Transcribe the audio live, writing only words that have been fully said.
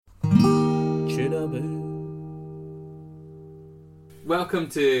Tuna Boot. Welcome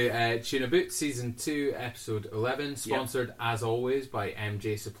to Tuna Boot, Season 2, Episode 11, sponsored as always by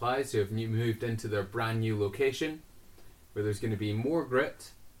MJ Supplies, who have moved into their brand new location, where there's going to be more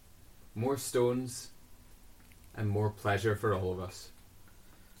grit, more stones, and more pleasure for all of us.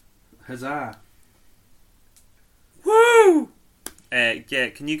 Huzzah! Woo!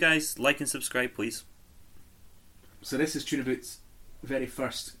 Can you guys like and subscribe, please? So this is Tuna Boot's very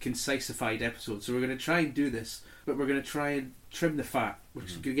first concisified episode. So we're going to try and do this, but we're going to try and trim the fat,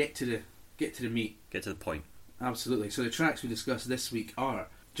 which is going to get to the meat. Get to the point. Absolutely. So the tracks we discussed this week are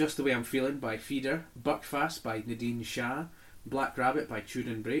Just the Way I'm Feeling by Feeder, Buckfast by Nadine Shah, Black Rabbit by Tune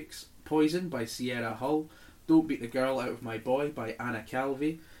and Breaks, Poison by Sierra Hull, Don't Beat the Girl Out of My Boy by Anna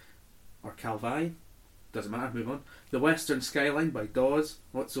Calvi, or Calvi, doesn't matter, move on. The Western Skyline by Dawes,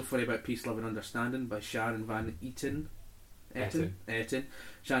 What's So Funny About Peace, Love and Understanding by Sharon Van Etten.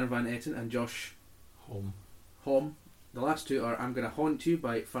 Sharon Van Etten and Josh Hom. The last two are I'm Gonna Haunt You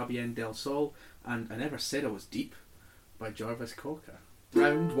by Fabienne Del Sol and I Never Said I Was Deep by Jarvis Cocker.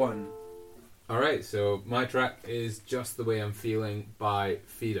 Round one. Alright, so my track is Just the Way I'm Feeling by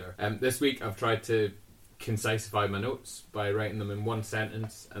Feeder. This week I've tried to concisify my notes by writing them in one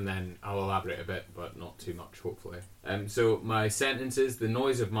sentence, and then I'll elaborate a bit, but not too much, hopefully. So my sentence is: the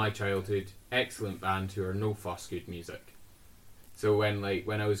noise of my childhood, excellent band who are no fuss good music. So when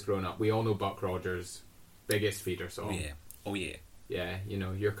I was growing up, we all know Buck Rogers' biggest Feeder song. Oh yeah. Yeah, you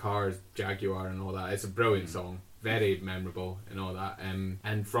know, Your Car's Jaguar and all that. It's a brilliant song, very memorable and all that.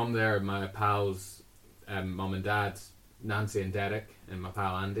 And from there, my pals, mum and dad, Nancy and Derek, and my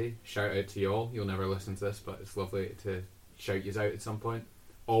pal Andy, shout out to you all. You'll never listen to this, but it's lovely to shout you out at some point.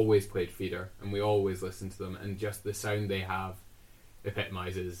 Always played Feeder, and we always listened to them, and just the sound they have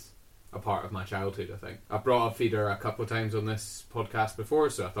epitomises a part of my childhood, I think. I've brought up Feeder a couple of times on this podcast before,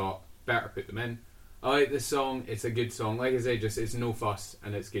 so I thought, better put them in. I like this song, it's a good song. Like I say, just it's no fuss,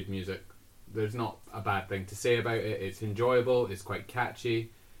 and it's good music. There's not a bad thing to say about it. It's enjoyable, it's quite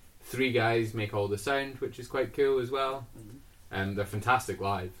catchy. Three guys make all the sound, which is quite cool as well. And they're fantastic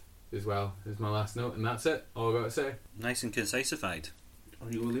live as well, is my last note, and that's it. All I've got to say. Nice and concisified. Are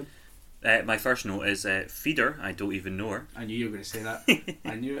you, William? My first note is Feeder. I don't even know her. I knew you were going to say that.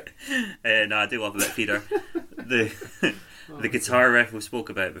 I knew it. No, I do love a bit of Feeder. The guitar riff we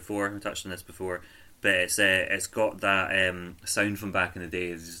spoke about before. We touched on this before, but it's got that sound from back in the day.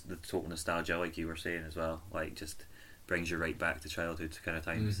 It's just the total nostalgia, like you were saying as well. Like just brings you right back to childhood kind of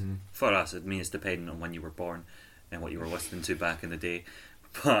times. For us, it means depending on when you were born and what you were listening to back in the day.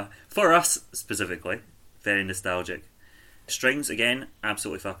 But for us specifically, very nostalgic. Strings, again,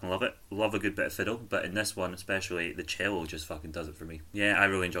 absolutely fucking love it. Love a good bit of fiddle, but in this one especially, the cello just fucking does it for me. Yeah, I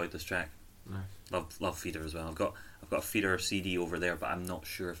really enjoyed this track. Nice. Love Feeder as well. I've got a Feeder CD over there, but I'm not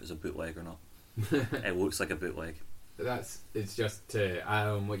sure if it's a bootleg or not. It looks like a bootleg. It's just to add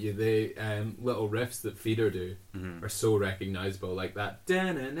on what the little riffs that Feeder do are so recognisable, like that.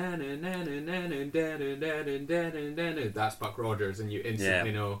 That's Buck Rogers, and you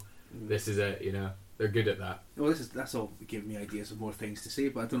instantly know this is it. You know, they're good at that. Well, that's all giving me ideas of more things to say,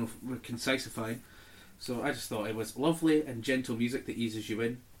 but I don't know if we're concisifying. So I just thought it was lovely and gentle music that eases you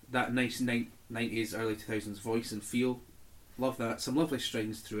in. That nice 90s, early 2000s voice and feel. Love that. Some lovely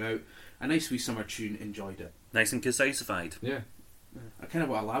strings throughout. A nice wee summer tune. Enjoyed it. Nice and concisified. Yeah. I kind of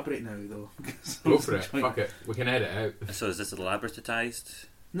want to elaborate now, though. Go for it. Fuck it. We can edit out. So is this elaboratized?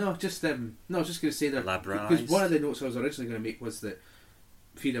 No, just I was just going to say that because one of the notes I was originally going to make was that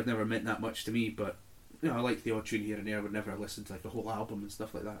Feed have never meant that much to me, but you know, I like the odd tune here and there. I would never listen to like a whole album and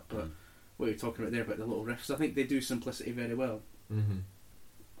stuff like that. But what you're talking about there about the little riffs, I think they do simplicity very well. And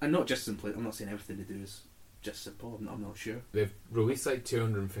not just simplicity. I'm not saying everything they do is just simple. I'm not sure. They've released like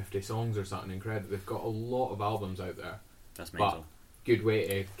 250 songs or something incredible. They've got a lot of albums out there. That's mental. But good way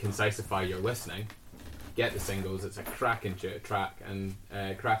to concisify your listening. Get the singles. It's a cracking track and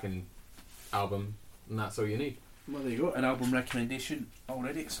cracking album, and that's all you need. Well, there you go. An album recommendation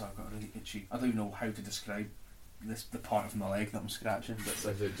already. So I've got a really itchy. I don't even know how to describe the part of my leg that I'm scratching. But so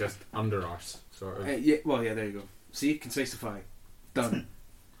is it just under arse sort of? Yeah. Well, yeah. There you go. See, concisify. Done.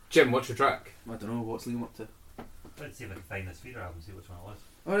 Jim, what's your track? I don't know. What's Liam up to? Let's see if I can find this Feeder album, see which one it was.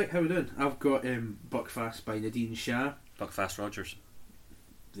 Alright, how we doing? I've got Buckfast by Nadine Shah. Buckfast Rogers.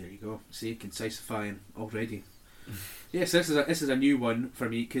 There you go. See, concisifying already. Yes, this is a new one for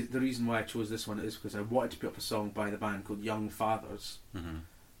me, because the reason why I chose this one is because I wanted to put up a song by the band called Young Fathers,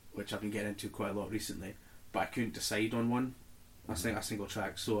 which I've been getting into quite a lot recently, but I couldn't decide on one. I sang a single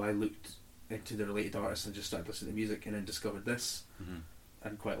track, so I looked into the related artists and just started listening to music and then discovered this.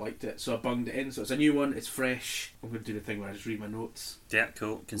 and quite liked it, so I bunged it in. So it's a new one, it's fresh. I'm going to do the thing where I just read my notes. Yeah,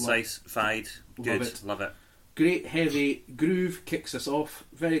 cool. Concise, fide, good, love it. Great heavy groove kicks us off.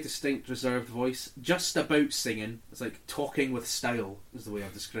 Very distinct, reserved voice. Just about singing. It's like talking with style, is the way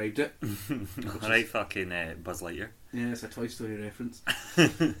I've described it. Alright, fucking Buzz Lightyear. Yeah, it's a Toy Story reference.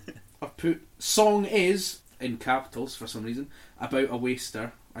 I've put song is, in capitals for some reason, about a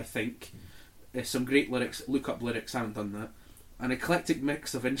waster, I think. Some great lyrics. Look up lyrics, I haven't done that. An eclectic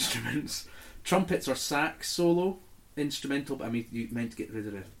mix of instruments. Trumpets or sax solo. Instrumental, but you meant to get rid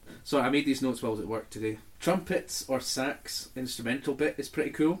of it. So I made these notes while I was at work today. Trumpets or sax instrumental bit is pretty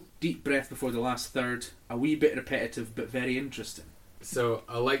cool. Deep breath before the last third. A wee bit repetitive, but very interesting. So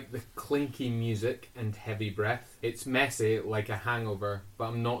I like the clinky music and heavy breath. It's messy like a hangover, but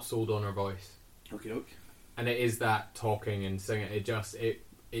I'm not sold on her voice. Okay, okay. And it is that talking and singing.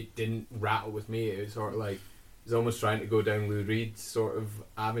 It didn't rattle with me. It was sort of like it was almost trying to go down Lou Reed's sort of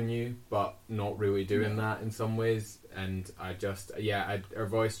avenue, but not really doing that in some ways. And her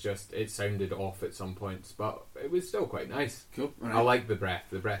voice just, it sounded off at some points, but it was still quite nice. Cool. All right. I like the breath.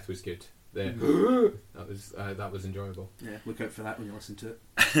 The breath was good. That was enjoyable. Yeah, look out for that when you listen to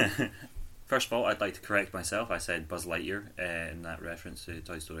it. First of all, I'd like to correct myself. I said Buzz Lightyear in that reference to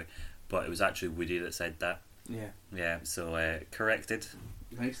Toy Story, but it was actually Woody that said that. Yeah. Yeah, so corrected.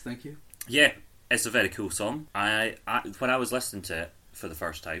 Nice, thank you. Yeah, it's a very cool song. I when I was listening to it for the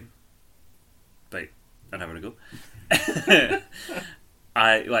first time, about an hour ago,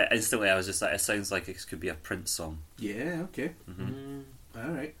 instantly I was just like, it sounds like it could be a Prince song. Yeah, okay.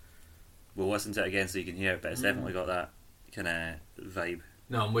 Alright. We'll listen to it again so you can hear it, but it's definitely got that kind of vibe.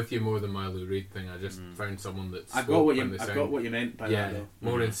 No, I'm with you more than my Lou Reed thing. I just found someone that's. I've got what you meant by that though.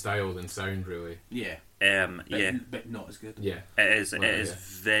 More in style than sound, really. Yeah. But not as good. Yeah. It is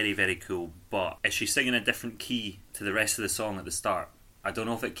very, very cool, but is she singing a different key to the rest of the song at the start? I don't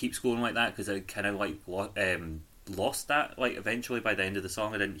know if it keeps going like that, because I kind of lost that, eventually by the end of the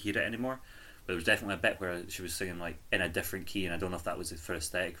song I didn't hear it anymore. But there was definitely a bit where she was singing in a different key, and I don't know if that was for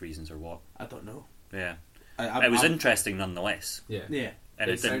aesthetic reasons or what. I don't know. Yeah. It was interesting nonetheless. Yeah. Yeah. And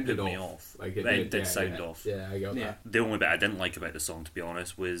it didn't put me off. It did sound off. Yeah, I got that. The only bit I didn't like about the song, to be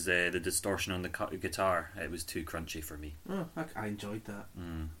honest, was the distortion on the guitar. It was too crunchy for me. Oh, I enjoyed that.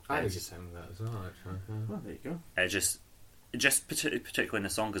 I like the sound of that as well, actually. Well, there you go. It just particularly in the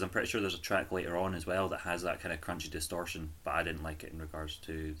song, because I'm pretty sure there's a track later on as well that has that kind of crunchy distortion, but I didn't like it in regards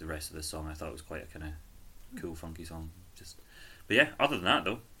to the rest of the song. I thought it was quite a kind of cool, funky song. But yeah, other than that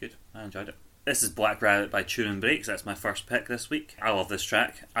though, good. I enjoyed it. This is Black Rabbit by Turin Breaks. That's my first pick this week. I love this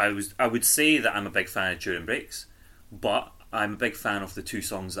track. I would say that I'm a big fan of Turin Breaks, but I'm a big fan of the two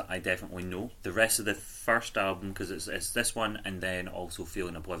songs that I definitely know. The rest of the first album, because it's this one and then also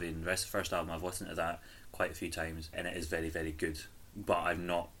Feeling Oblivion. The rest of the first album, I've listened to that quite a few times, and it is very, very good. But I've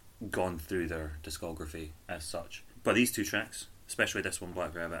not gone through their discography as such. But these two tracks, especially this one,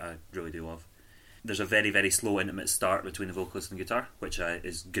 Black Rabbit, I really do love. There's a very, very slow, intimate start between the vocalist and guitar, which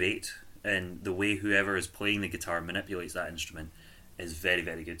is great. And the way whoever is playing the guitar manipulates that instrument is very,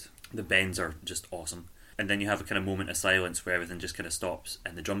 very good. The bends are just awesome. And then you have a kind of moment of silence where everything just kind of stops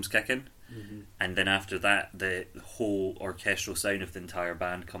and the drums kick in. And then after that, the whole orchestral sound of the entire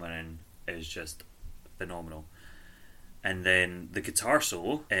band coming in is just phenomenal. And then the guitar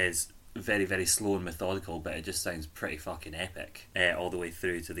solo is very, very slow and methodical, but it just sounds pretty fucking epic all the way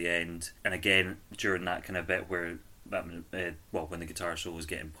through to the end. And again, during that kind of bit where when the guitar solo is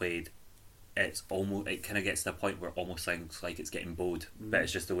getting played, it kind of gets to the point where it almost sounds like it's getting bowed, but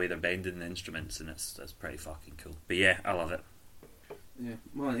it's just the way they're bending the instruments, and it's pretty fucking cool. But yeah, I love it. Yeah,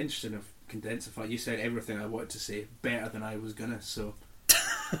 well, interesting of condensing fact. You said everything I wanted to say better than I was gonna, so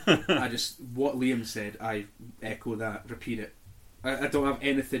what Liam said, I echo that, repeat it. I don't have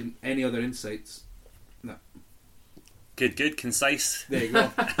any other insights. No. Good, concise. There you go.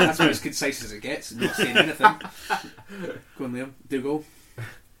 That's about as concise as it gets. Not saying anything. Go on, Liam. Do go.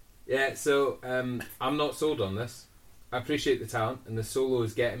 Yeah, so I'm not sold on this. I appreciate the talent, and the solo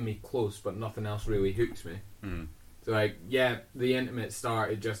is getting me close, but nothing else really hooks me. So the intimate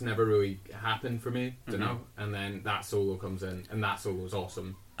start, it just never really happened for me, dunno. And then that solo comes in, and that solo is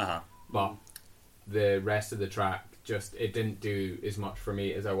awesome. But the rest of the track, it didn't do as much for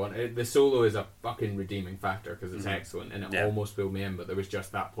me as I wanted. The solo is a fucking redeeming factor because it's excellent, and it almost pulled me in, but there was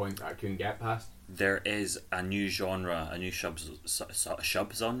just that point that I couldn't get past. There is a new genre, a new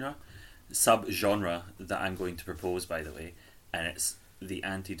sub-genre that I'm going to propose, by the way, and it's the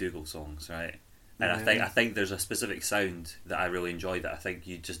anti-Dougal songs, right? And I think there's a specific sound that I really enjoy that I think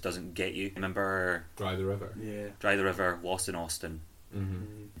just doesn't get you. Remember Dry the River? Yeah. Dry the River, Lost in Austin.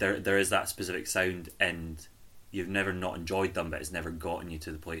 There is that specific sound, and you've never not enjoyed them, but it's never gotten you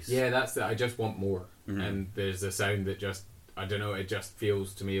to the place. Yeah, that's it. I just want more. Mhm. And there's a sound that just, I don't know, it just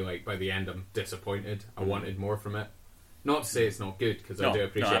feels to me like by the end I'm disappointed. I wanted more from it. Not to say it's not good, because I No, do no,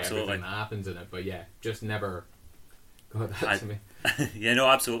 appreciate absolutely. everything that happens in it, but yeah, just never got that to me. Yeah, no,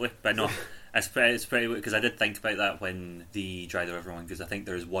 absolutely. But no, it's pretty because I did think about that when the Dry the River one, because I think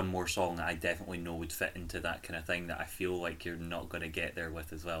there's one more song that I definitely know would fit into that kind of thing that I feel like you're not going to get there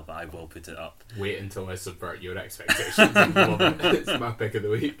with as well, but I will put it up. Wait until I subvert your expectations. I love it. It's my pick of the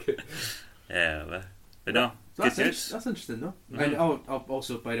week. Yeah, but no, So good that's, news. that's interesting, though. Mhm. And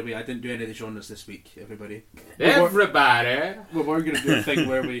also, by the way, I didn't do any of the genres this week, everybody. Everybody! Well, we're going to do a thing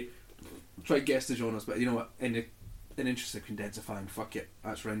where we try to guess the genres, but you know what? In interest of condensifying, fuck it.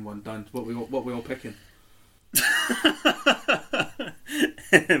 That's round one done. What we all picking?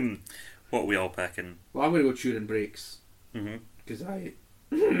 What we all picking? Well, I'm going to go Turin Breaks. Mm-hmm. Because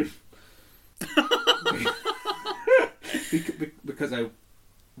because I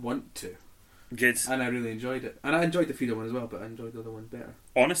want to. Good. And I really enjoyed it. And I enjoyed the Feeder one as well, but I enjoyed the other one better.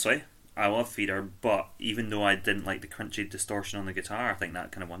 Honestly, I love Feeder, but even though I didn't like the crunchy distortion on the guitar, I think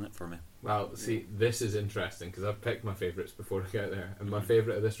that kind of won it for me. Well, see, this is interesting because I've picked my favourites before I get there, and my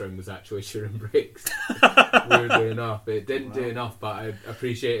favourite of this round was actually Turin Breaks. Weirdly enough, it didn't do enough, but I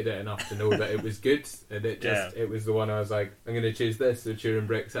appreciated it enough to know that it was good, and it was the one I was like, I'm going to choose this. So Turin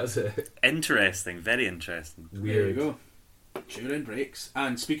Breaks has it. Interesting, very interesting. There Weird. you go. Turin Breaks.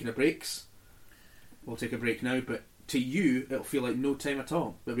 And speaking of breaks, we'll take a break now, but to you, it'll feel like no time at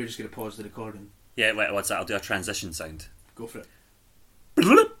all. But we're just going to pause the recording. Yeah, wait, what's that? I'll do a transition sound. Go for it.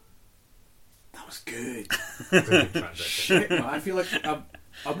 That was good. It's a good transition. Shit, man, I feel like I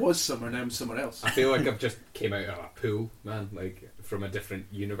was somewhere, now I'm somewhere else. I feel like I've just came out of a pool, man, like from a different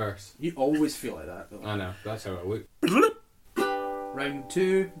universe. You always feel like that, though. I know, that's how I look. Round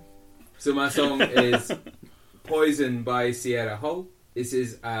two. So my song is Poison by Sierra Hull. This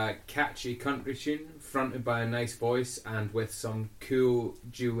is a catchy country tune, fronted by a nice voice and with some cool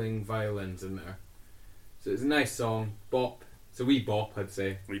dueling violins in there. So it's a nice song, bop. It's a wee bop, I'd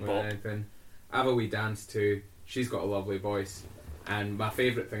say. Wee more bop. than anything. Have a wee dance too. She's got a lovely voice. And my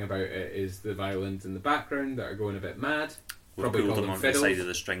favourite thing about it is the violins in the background that are going a bit mad. We've Probably pulled call them them on the fiddles. side of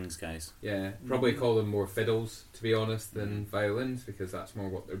the strings, guys. Yeah, probably call them more fiddles, to be honest, than violins, because that's more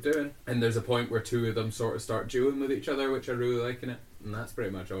what they're doing. And there's a point where two of them sort of start dueling with each other, which I really like in it. And that's pretty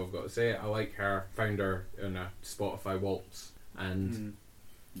much all I've got to say. I like her. Found her in a Spotify waltz and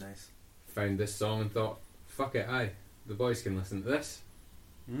Nice. found this song and thought, fuck it, aye, the boys can listen to this.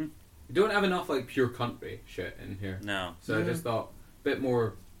 Mm-hmm. We don't have enough like pure country shit in here. No. So I just thought a bit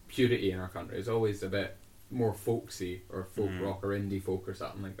more purity in our country is always a bit more folksy or folk rock or indie folk or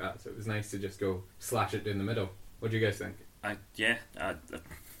something like that. So it was nice to just go slash it down the middle. What do you guys think?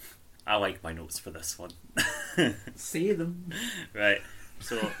 I like my notes for this one. Say them. Right.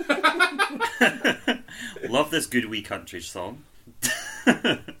 So, love this good wee country song.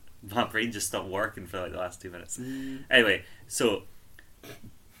 My brain just stopped working for like the last 2 minutes. Anyway, so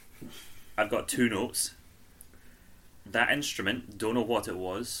I've got two notes. That instrument, don't know what it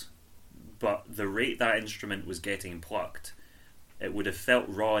was, but the rate that instrument was getting plucked, it would have felt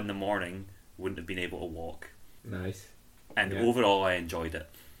raw in the morning, wouldn't have been able to walk. Nice. And Yeah. overall, I enjoyed it.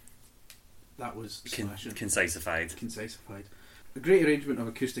 That was smashing. Concisified. Concisified. A great arrangement of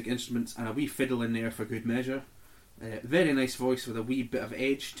acoustic instruments and a wee fiddle in there for good measure. Very nice voice with a wee bit of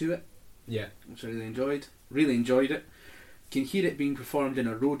edge to it, Yeah. which I really enjoyed. Really enjoyed it. Can hear it being performed in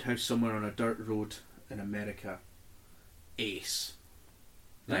a roadhouse somewhere on a dirt road in America. Ace.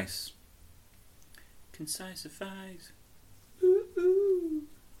 Nice. Concisified.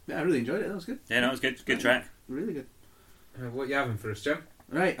 Yeah, I really enjoyed it. That was good. Yeah, no, it was good. Good track. Really good. What you having for us, Jim?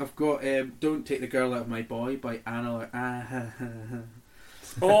 Right, I've got Don't Take the Girl Out of My Boy by Anna.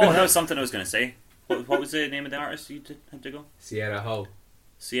 Oh, that was something I was going to say. What was the name of the artist you had to go? Sierra Hull.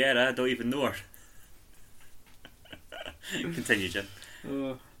 Sierra, I don't even know her. Continue, Jim.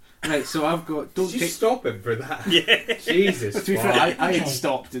 Right, so I've got Don't Did you Take... stop him for that? Yeah. Jesus. To be fair, fuck. I had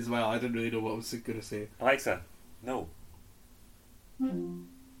stopped as well. I didn't really know what I was going to say. Alexa, no.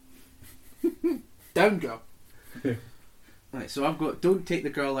 Down, girl. Right, so I've got Don't Take the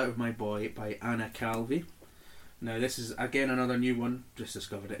Girl Out of My Boy by Anna Calvi. Now, this is, again, another new one. Just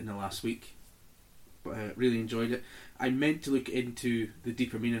discovered it in the last week. But I really enjoyed it. I meant to look into the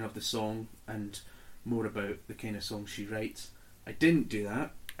deeper meaning of the song and more about the kind of song she writes. I didn't do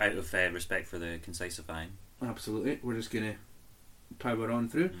that. Out of respect for the concisifying. Absolutely. We're just going to power on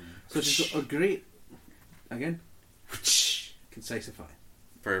through. So she's got a great... Again. Concisify.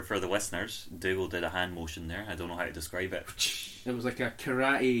 For the listeners, Dougal did a hand motion there. I don't know how to describe it. It was like a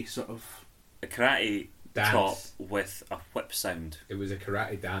karate sort of... A karate top dance. with a whip sound It was a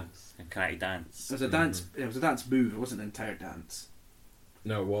karate dance. and karate dance. It was a dance. It was a dance move. It wasn't an entire dance.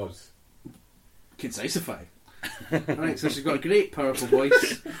 No, it was. Concisify. Alright, so she's got a great, powerful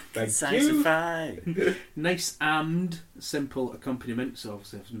voice. Thank you. Satisfy. Nice and simple accompaniment. So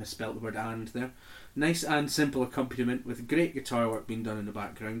obviously I've misspelt the word and there. Nice and simple accompaniment with great guitar work being done in the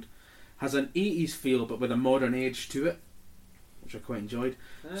background. Has an 80s feel but with a modern edge to it, which I quite enjoyed.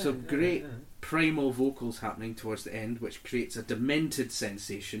 So great primal vocals happening towards the end, which creates a demented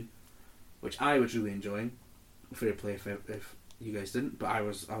sensation, which I was really enjoying. Fair play if you guys didn't, but I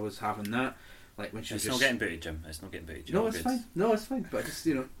was having that. Like when she was It's not just... getting booted, Jim. It's not getting booted. You're No, all it's good. fine. No, it's fine. But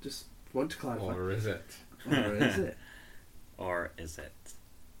I just want to clarify. Or is it? Or is it? Or is it?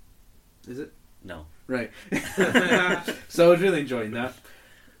 Is it? No. Right. So I was really enjoying that.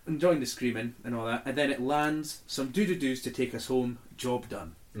 Enjoying the screaming and all that. And then it lands some doo-doo-doos to take us home. Job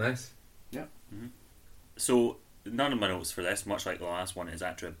done. Nice. So none of my notes for this, much like the last one, is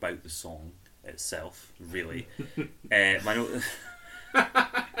actually about the song itself. Really, my note.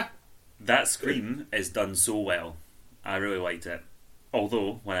 That scream is done so well. I really liked it.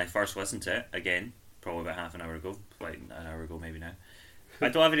 Although when I first listened to it again, probably about half an hour ago, like an hour ago maybe now, I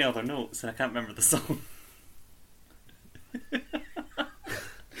don't have any other notes and I can't remember the song.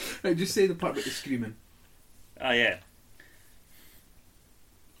 Right, just say the part about the screaming. Oh yeah.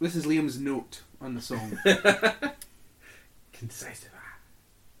 This is Liam's note on the song. Concise.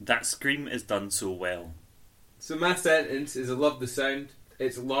 That scream is done so well. So my sentence is I love the sound.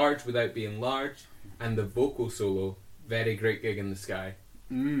 It's large without being large, and the vocal solo, very great gig in the sky.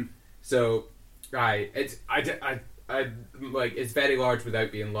 So, right, it's I like it's very large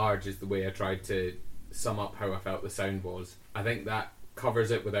without being large is the way I tried to sum up how I felt the sound was. I think that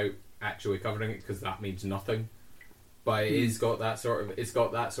covers it without actually covering it because that means nothing. But it's got that sort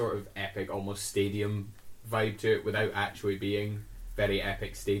of epic, almost stadium vibe to it without actually being very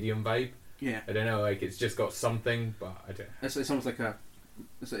epic stadium vibe. Yeah. I don't know, like it's just got something, but I don't. It's almost like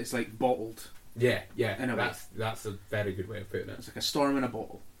it's like bottled. Yeah, In a way. that's a very good way of putting it. It's like a storm in a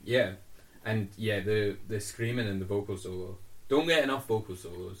bottle. Yeah, and yeah, the screaming and the vocal solo. Don't get enough vocal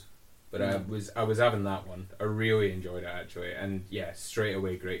solos, but I was having that one. I really enjoyed it actually, and yeah, straight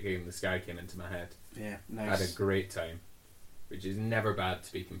away, Great Game in the Sky came into my head. Yeah, I nice. had a great time, which is never bad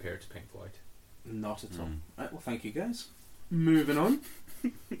to be compared to Pink Floyd. Not at all. Right, well, thank you guys. Moving on.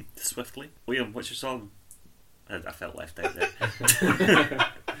 Swiftly. Liam, what's your song? I felt left out there.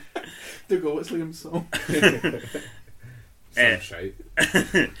 Do go. What's Liam's song? Some shite.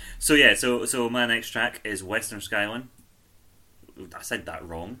 So yeah, so my next track is Western Skyline. I said that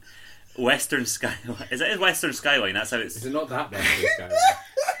wrong. Western Skyline. Is it Western Skyline? That's how it's. Is it not that Western Skyline?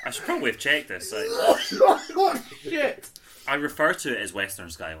 I should probably have checked this. Like, Oh, shit! I refer to it as Western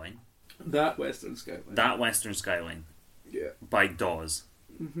Skyline. That Western Skyline. That Western Skyline Yeah. by Dawes.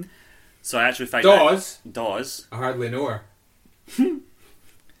 So I actually found Dawes? Dawes. I hardly know her.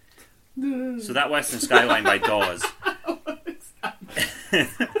 So that Western Skyline by Dawes.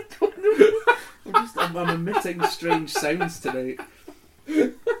 I'm emitting strange sounds tonight.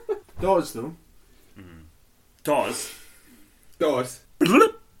 Dawes, though. Dawes. Dawes.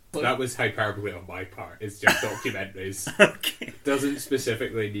 That was hyperbole on my part. It's just documentaries. Okay. Doesn't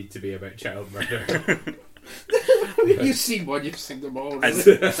specifically need to be about child murder. You've seen one, you've seen them all.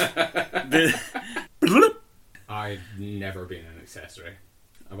 Really. I've never been an accessory.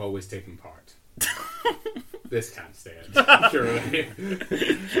 I've always taken part. This can't stay in, surely.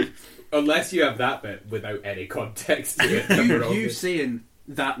 Unless you have that bit without any context to it. then we're all You good. saying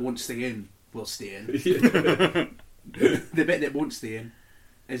that won't stay in will stay in. The bit that won't stay in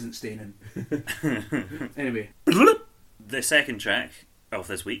isn't staying in. Anyway. The second track of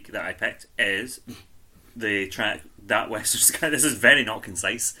this week that I picked is the track That Western Sky. This is very not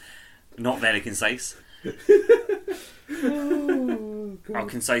concise. Not very concise. I'll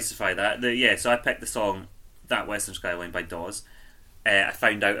concisify that. So I picked the song That Western Skyline by Dawes. I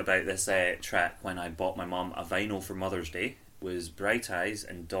found out about this track when I bought my mum a vinyl for Mother's Day. It was Bright Eyes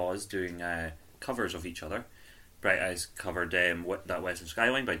and Dawes doing covers of each other. Bright Eyes covered That Western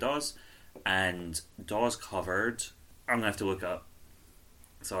Skyline by Dawes, and Dawes covered... I'm going to have to look it up.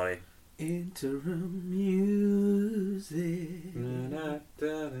 Sorry. Interim music.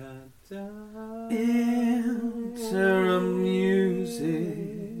 Interim music.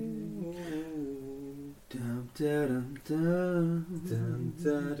 Dum, dum, dum, dum, dum,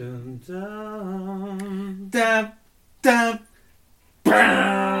 dum, dum, dum, dum.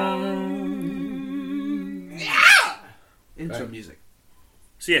 Interim music.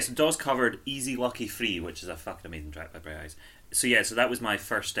 So yeah, so Dawes covered Easy Lucky Free, which is a fucking amazing track by Bright Eyes. So yeah, so that was my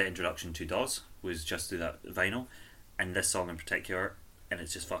first introduction to Dawes, was just through that vinyl, and this song in particular, and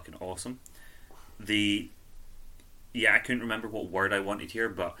it's just fucking awesome. I couldn't remember what word I wanted here,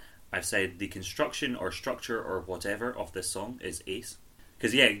 but I've said the construction or structure or whatever of this song is ace.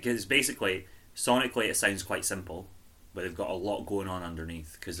 Because basically, sonically it sounds quite simple, but they've got a lot going on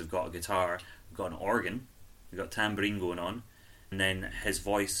underneath, because they've got a guitar, they've got an organ, they've got tambourine going on, and then his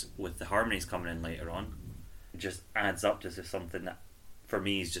voice with the harmonies coming in later on just adds up to something that for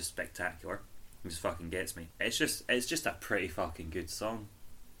me is just spectacular. It just fucking gets me. It's just a pretty fucking good song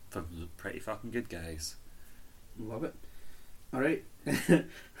from the pretty fucking good guys. Love it. Alright.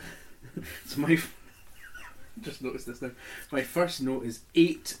 So my just noticed this now. My first note is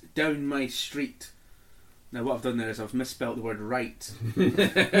 8 down my street. Now what I've done there is I've misspelt the word right.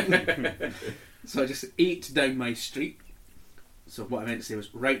 So I just 8 down my street. So what I meant to say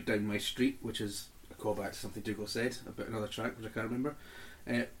was right down my street, which is a callback to something Dougal said about another track which I can't remember.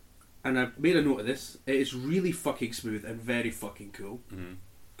 And I've made a note of this. It is really fucking smooth and very fucking cool,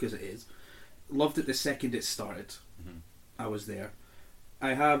 because it is. Loved it the second it started. I was there.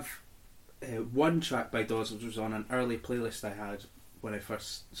 I have one track by Dawes which was on an early playlist I had when I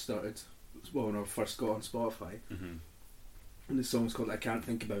first started, when I first got on Spotify, and the song's called I Can't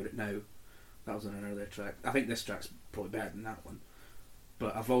Think About It Now. That was on an earlier track. I think this track's probably better than that one,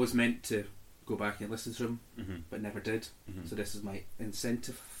 but I've always meant to go back and listen to them, but never did. So this is my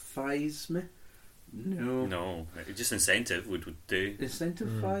incentivize me. No, just incentive would do.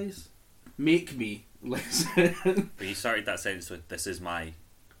 Incentivize, make me listen. But you started that sentence with "This is my."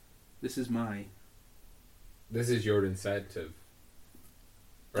 This is my. This is your incentive.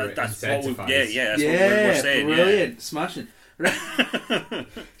 That's what we, Incentivize. that's what we're saying. Brilliant, smashing. Right.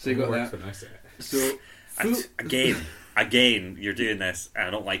 So you got Works that. when I say it. So again, you're doing this, and I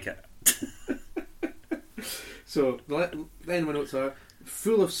don't like it. So then my notes are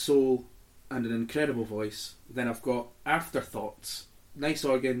full of soul and an incredible voice. Then I've got afterthoughts, nice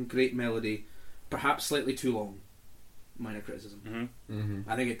organ, great melody, perhaps slightly too long. Minor criticism.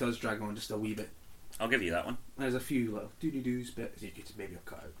 I think it does drag on just a wee bit. I'll give you that one. There's a few little doo-doo-doos, but you could maybe have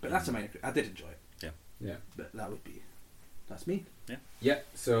cut out. But that's a minor. I did enjoy it. Yeah. But that's me. Yeah,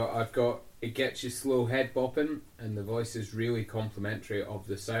 so I've got it gets you slow head bopping, and the voice is really complimentary of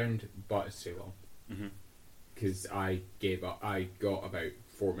the sound, but it's too long. Because I gave up. I got about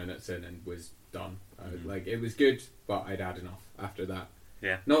 4 minutes in and was done. Like, it was good, but I'd had enough after that.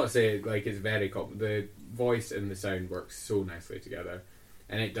 Yeah. Not to say like it's very the voice and the sound works so nicely together,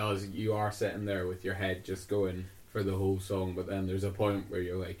 and it does. You are sitting there with your head just going for the whole song, but then there's a point where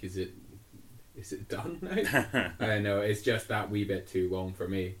you're like, is it done now? I know it's just that wee bit too long for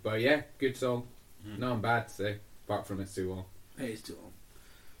me. But yeah, good song. Not bad to say, apart from it's too long. It is too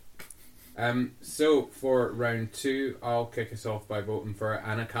long. So for round 2, I'll kick us off by voting for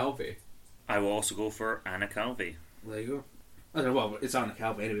Anna Calvi. I will also go for Anna Calvi. There you go. I don't know, well, it's Anna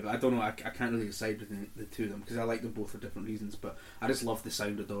Calvi anyway, but I don't know, I can't really decide between the two of them, because I like them both for different reasons, but I just love the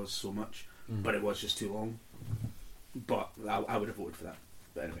sound of Dawes so much, but it was just too long. But I would have voted for that.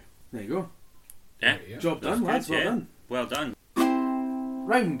 But anyway, there you go. Yeah. Job done, lads, well done. Well done.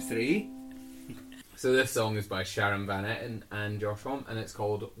 Round 3. So this song is by Sharon Van Etten and Josh Homme, and it's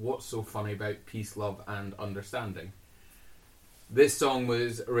called What's So Funny About Peace, Love and Understanding. This song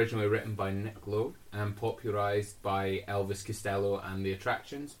was originally written by Nick Lowe and popularised by Elvis Costello and the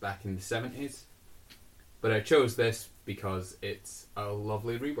Attractions back in the 70s. But I chose this because it's a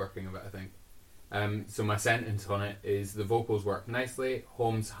lovely reworking of it, I think. So my sentence on it is the vocals work nicely,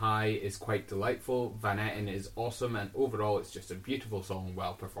 Homme's high is quite delightful, Van Etten is awesome, and overall it's just a beautiful song,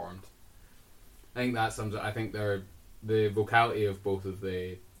 well performed. I think that sums it. I think the vocality of both of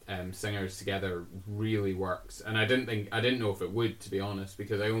the singers together really works, and I didn't know if it would, to be honest,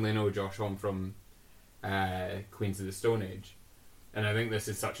 because I only know Josh Homme from Queens of the Stone Age, and I think this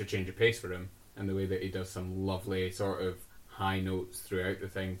is such a change of pace for him, and the way that he does some lovely sort of high notes throughout the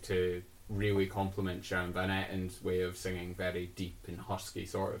thing to really complement Sharon Van Etten's way of singing, very deep and husky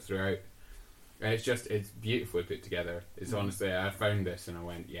sort of throughout. And it's beautifully put together. It's honestly, I found this and I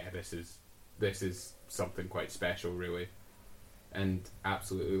went, yeah, this is something quite special, really, and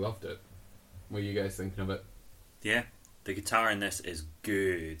absolutely loved it. What are you guys thinking of it? Yeah, the guitar in this is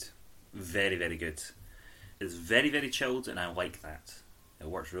good, very, very good. It's very, very chilled, and I like that. It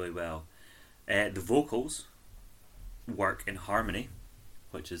works really well. The vocals work in harmony,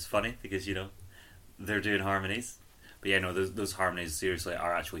 which is funny because they're doing harmonies. But yeah, no, those harmonies seriously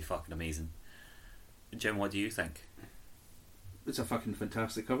are actually fucking amazing. Jim, what do you think? It's a fucking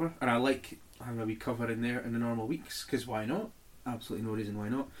fantastic cover, and I like having a wee cover in there in the normal weeks, because why not? absolutely no reason why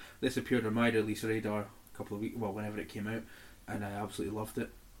not. This appeared on my release radar a couple of weeks, well, whenever it came out, and I absolutely loved it.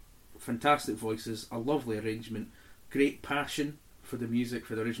 Fantastic voices, a lovely arrangement, great passion for the music,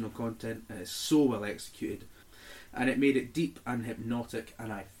 for the original content, and it's so well executed. And it made it deep and hypnotic,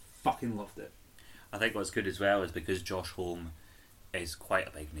 and I fucking loved it. I think what's good as well is because Josh Homme is quite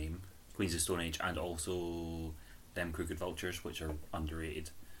a big name, Queens of Stone Age, and also them Crooked Vultures, which are underrated.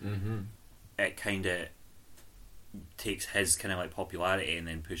 Mm-hmm. It kind of takes his kind of like popularity and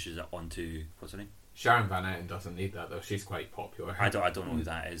then pushes it onto, what's her name? Sharon Van Etten doesn't need that though. She's quite popular. I don't know who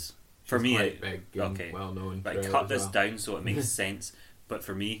that is. For She's me, quite big and okay, well known. but cut this down so it makes sense. But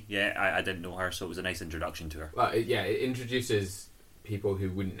for me, I didn't know her, so it was a nice introduction to her. Well, it introduces people who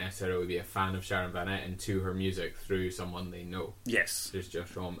wouldn't necessarily be a fan of Sharon Van Etten to her music through someone they know. Yes. There's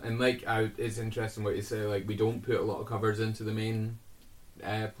Josh Homme. And like, it's interesting what you say, like, we don't put a lot of covers into the main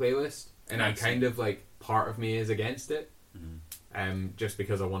playlist, and I kind of, like, part of me is against it, just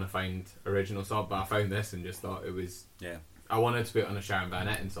because I want to find original song, but I found this and just thought it was, I wanted to put on a Sharon Van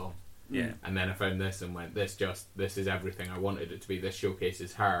Etten song. Yeah. And then I found this and went, this is everything I wanted it to be. This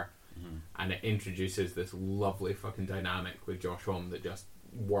showcases her, and it introduces this lovely fucking dynamic with Josh Homme that just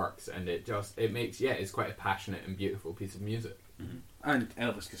works, and it makes, it's quite a passionate and beautiful piece of music. And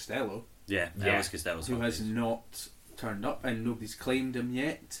Elvis Costello, Elvis Costello's who has not turned up, and nobody's claimed him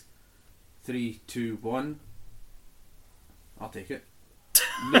yet. 3, 2, 1. I'll take it.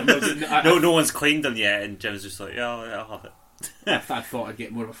 No one's claimed him yet, and Jim's just like, I'll have it. I thought I'd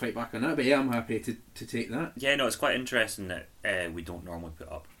get more of a fight back on that, but yeah, I'm happy to take that. Yeah, no, it's quite interesting that we don't normally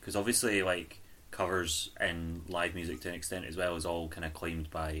put up, because obviously, like, covers and live music to an extent as well is all kind of claimed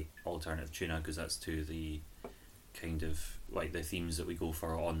by Alternative Tuna, because that's to the kind of like the themes that we go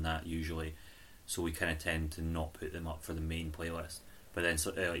for on that usually. So we kind of tend to not put them up for the main playlist. But then,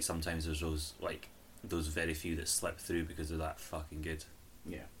 like, sometimes there's those very few that slip through because they're that fucking good.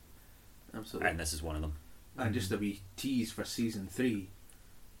 Yeah, absolutely. And this is one of them. And just a wee tease for season 3,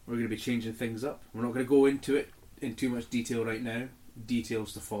 we're going to be changing things up. We're not going to go into it in too much detail right now.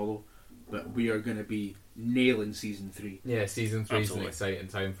 Details to follow, but we are going to be nailing season 3. Yeah, season 3 is an Absolutely. exciting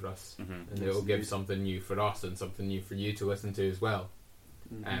time for us, and Yes, it'll give indeed. something new for us and something new for you to listen to as well.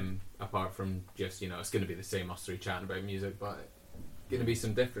 Apart from just, it's going to be the same us three chatting about music, but going to be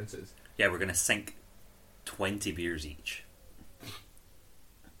some differences. Yeah, we're going to sink 20 beers each.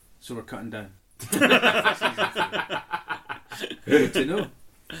 So we're cutting down. Good to know.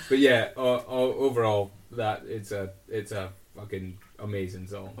 But yeah, overall, that it's a fucking amazing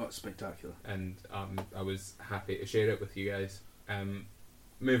song, Oh, it's spectacular. and I was happy to share it with you guys.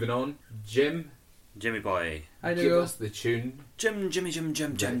 Moving on, Jimmy boy. I give know. us the tune. Jimmy Jim.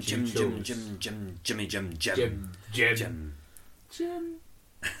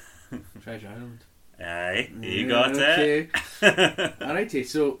 Treasure Island. Aye, you got it. Okay. Alrighty,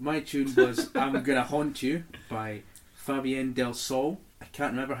 so my tune was I'm Gonna Haunt You by Fabienne Del Sol. I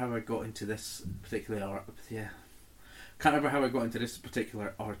can't remember how I got into this particular can't remember how I got into this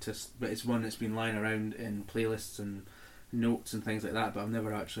particular artist, but it's one that's been lying around in playlists and notes and things like that, but I've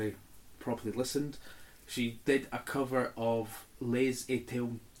never actually properly listened. She did a cover of Les et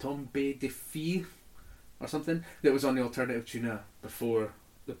Tombes de Filles or something that was on the Alternative Tuna before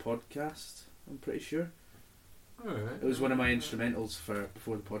the podcast, I'm pretty sure. It was one of my instrumentals for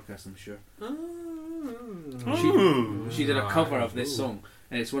before the podcast, I'm sure. She did a cover of this song,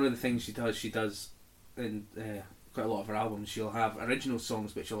 and it's one of the things she does. She does in quite a lot of her albums. She'll have original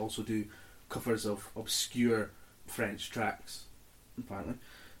songs, but she'll also do covers of obscure French tracks, apparently.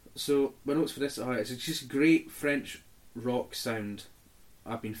 So my notes for this are it's just great French rock sound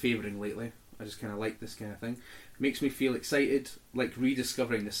I've been favouring lately. I just kind of like this kind of thing. It makes me feel excited, like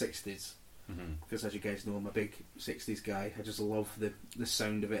rediscovering the 60s. Because as you guys know, I'm a big 60s guy. I just love the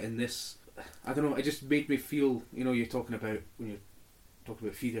sound of it. And this, I don't know, it just made me feel, you're talking about, when you're talking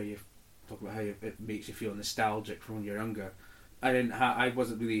about Feeder, you talk about how it makes you feel nostalgic from when you're younger. I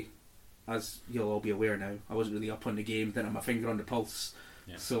wasn't really, as you'll all be aware now, I wasn't really up on the game, didn't have my finger on the pulse.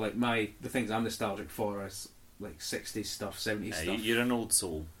 Yeah. So like the things I'm nostalgic for is like 60s stuff, 70s stuff. You're an old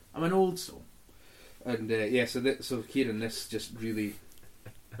soul. I'm an old soul. And so hearing this just really...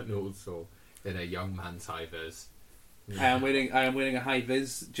 An old soul in a young man's high vis. I am wearing a high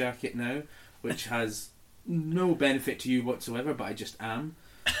vis jacket now, which has no benefit to you whatsoever, but I just am.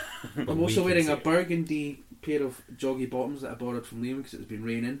 I'm also wearing a burgundy pair of joggy bottoms that I borrowed from Liam because it's been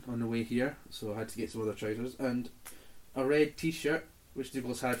raining on the way here, so I had to get some other trousers, and a red t-shirt which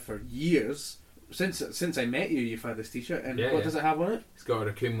Douglas had for years. Since I met you, you've had this t-shirt, and what does it have on it? It's got a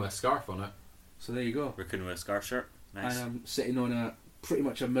raccoon with a scarf on it. So there you go. Raccoon with a scarf shirt. Nice. And I'm sitting on pretty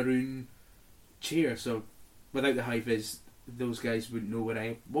much a maroon chair, so without the high vis those guys wouldn't know where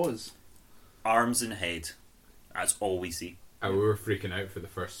I was. Arms and head. That's all we see. We were freaking out for the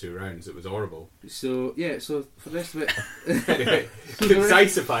first 2 rounds. It was horrible. So yeah, so for the rest of it, Anyway,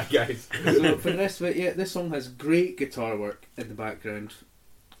 concisify, guys. so for the rest of it, yeah, this song has great guitar work in the background.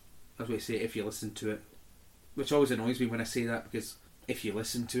 As we say, if you listen to it, which always annoys me when I say that, because if you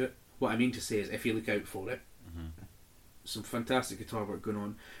listen to it, what I mean to say is if you look out for it. Mm-hmm. Some fantastic guitar work going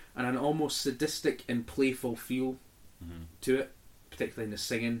on, and an almost sadistic and playful feel Mm-hmm. to it, particularly in the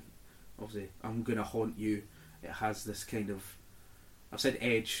singing. Obviously, I'm Gonna Haunt You. It has this kind of, I've said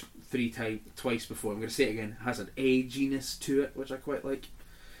edge twice before, I'm going to say it again, it has an edginess to it, which I quite like.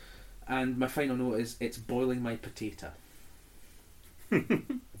 And my final note is, it's boiling my potato.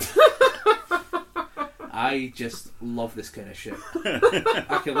 I just love this kind of shit.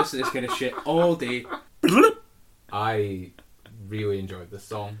 I can listen to this kind of shit all day. I really enjoyed this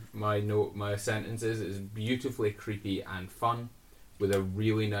song. My sentence is beautifully creepy and fun, with a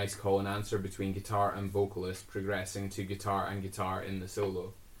really nice call and answer between guitar and vocalist progressing to guitar and guitar in the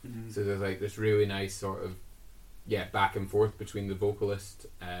solo. Mm-hmm. So there's like this really nice sort of back and forth between the vocalist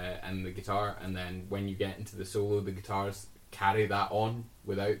and the guitar, and then when you get into the solo, the guitars carry that on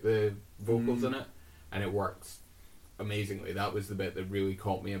without the vocals in it, and it works amazingly. That was the bit that really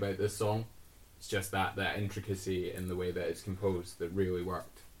caught me about this song. It's just that intricacy in the way that it's composed that really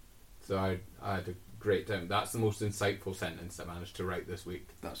worked. So I had a great time. That's the most insightful sentence I managed to write this week,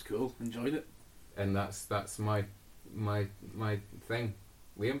 That's cool. Enjoyed it. and that's my thing.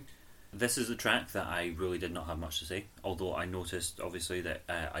 Liam? This is a track that I really did not have much to say, although I noticed obviously that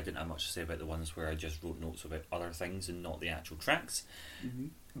I didn't have much to say about the ones where I just wrote notes about other things and not the actual tracks. Mm-hmm.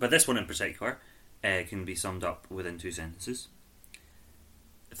 But this one in particular can be summed up within 2 sentences.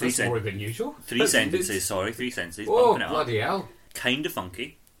 That's more than usual. 3 sentences, sorry, 3 sentences. Oh, bumping it up. bloody hell. Kind of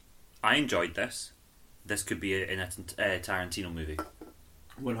funky. I enjoyed this. This could be in a Tarantino movie.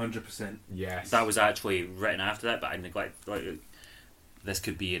 100%. Yes. That was actually written after that, but I neglect. This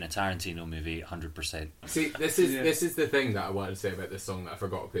could be in a Tarantino movie, 100%. See, this is the thing that I wanted to say about this song that I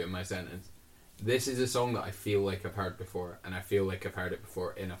forgot to put in my sentence. This is a song that I feel like I've heard before, and I feel like I've heard it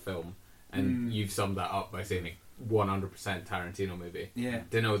before in a film. And you've summed that up by saying 100% Tarantino movie. Yeah.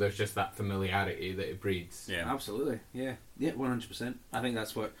 Do you know there's just that familiarity that it breeds? Yeah. Absolutely. Yeah. Yeah, 100%. I think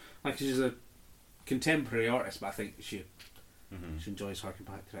that's what... Like, she's a contemporary artist, but I think she enjoys harking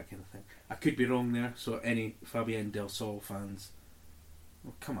back to that kind of thing. I could be wrong there, so any Fabienne Del Sol fans...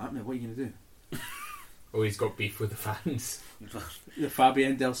 Well, come at me, what are you going to do? Oh, he's got beef with the fans. The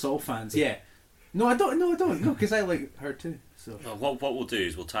Fabienne Del Sol fans, yeah. No, I don't. No, because I like her too. So Well, what we'll do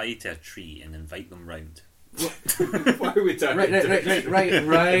is we'll tie you to a tree and invite them round. Why are we talking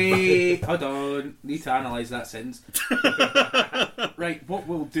Right. Hold on. Need to analyse that sentence. Right, what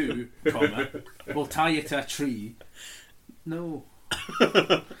we'll do, comma, we'll tie you to a tree. No.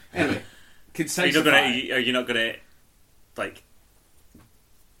 Anyway, concisify. Are you not gonna like?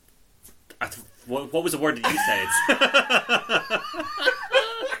 What was the word that you said?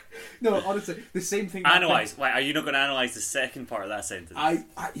 No, honestly, the same thing. Analyse. Why are you not going to analyse the second part of that sentence? I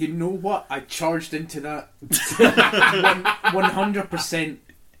you know what? I charged into that 100%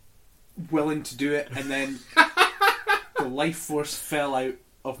 willing to do it, and then the life force fell out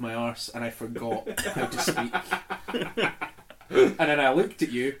of my arse, and I forgot how to speak. And then I looked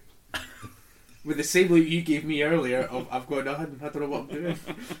at you with the same look you gave me earlier. Of I've got nothing. I don't know what I'm doing.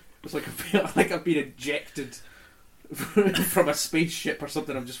 It's like I've been ejected from a spaceship or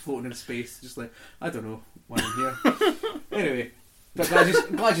something. I'm just floating in space, just like I don't know why I'm here. Anyway, but glad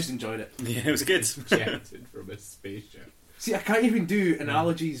I just enjoyed it. Yeah, it was good. Ejected from a spaceship. See, I can't even do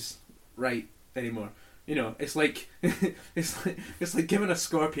analogies right anymore. You know, it's like it's like giving a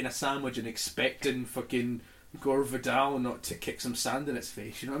scorpion a sandwich and expecting fucking Gore Vidal not to kick some sand in its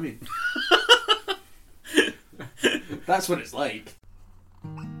face. You know what I mean? That's what it's like.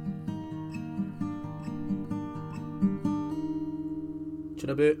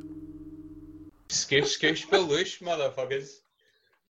 Skoosh, skoosh, baloosh, motherfuckers.